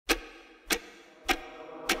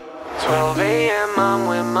12 a.m. I'm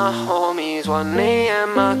with my homies. 1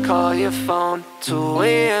 a.m. I call your phone. 2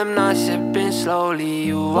 a.m. not sipping slowly.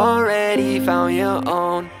 You already found your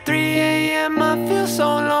own. 3 a.m. I feel so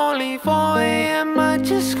lonely. 4 a.m. I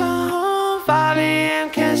just got home. 5 a.m.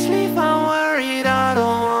 can't sleep. I'm worried I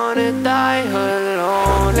don't wanna die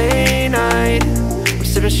alone. Late night, I'm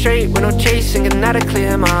sipping straight with no chasing, and now to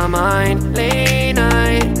clear my mind. Late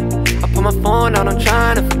night, I put my phone down, I'm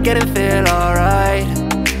trying to forget and feel alright.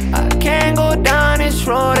 I can't go down this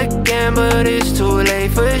road again, but it's too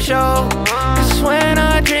late for sure. Cause when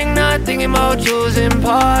I drink, not thinking about you's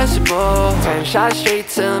impossible. 10 shots straight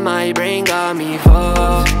to my brain got me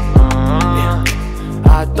fucked. Yeah.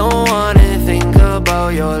 I don't wanna think about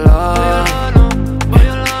your love.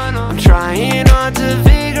 I'm trying not to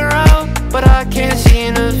figure out, but I can't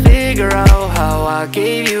seem to figure out how I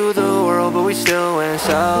gave you the world, but we still went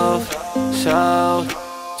south.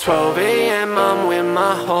 12 a.m. I'm with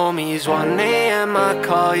my homies. 1 a.m. I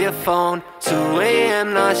call your phone. 2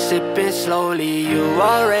 a.m. not sipping slowly. You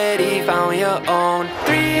already found your own.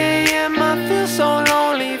 3 a.m. I feel so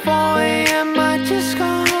lonely. 4 a.m. I just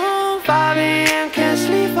got home. 5 a.m. can't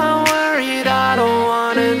sleep. I'm worried I don't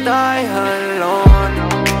wanna die alone.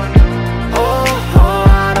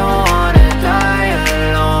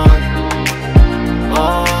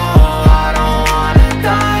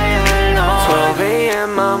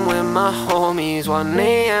 I'm with my homies. 1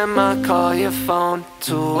 a.m. I call your phone.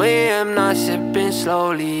 2 a.m. not sipping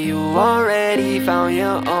slowly. You already found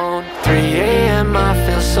your own. 3 a.m. I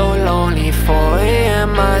feel so lonely. 4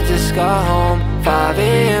 a.m. I just got home. 5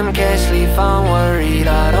 a.m. can't sleep. I'm worried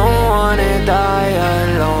I don't wanna die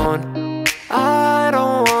alone. I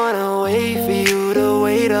don't wanna wait for you to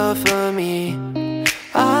wait up for me.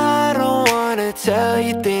 I don't wanna tell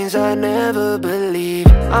you things I never believe.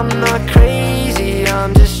 I'm not crazy,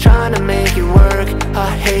 I'm just trying to make it work. I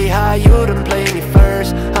hate how you done play me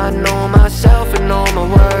first. I know myself and know my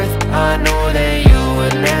worth. I know that you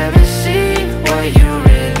would never see what you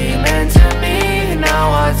really meant to me. Now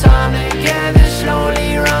our time together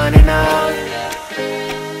slowly running out.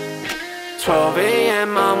 12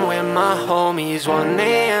 a.m. I'm with my homies. 1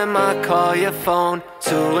 a.m. I call your phone.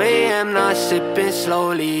 2 a.m. not sipping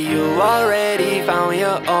slowly. You already found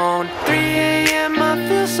your own. 3 a.m. I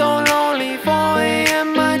feel so lonely.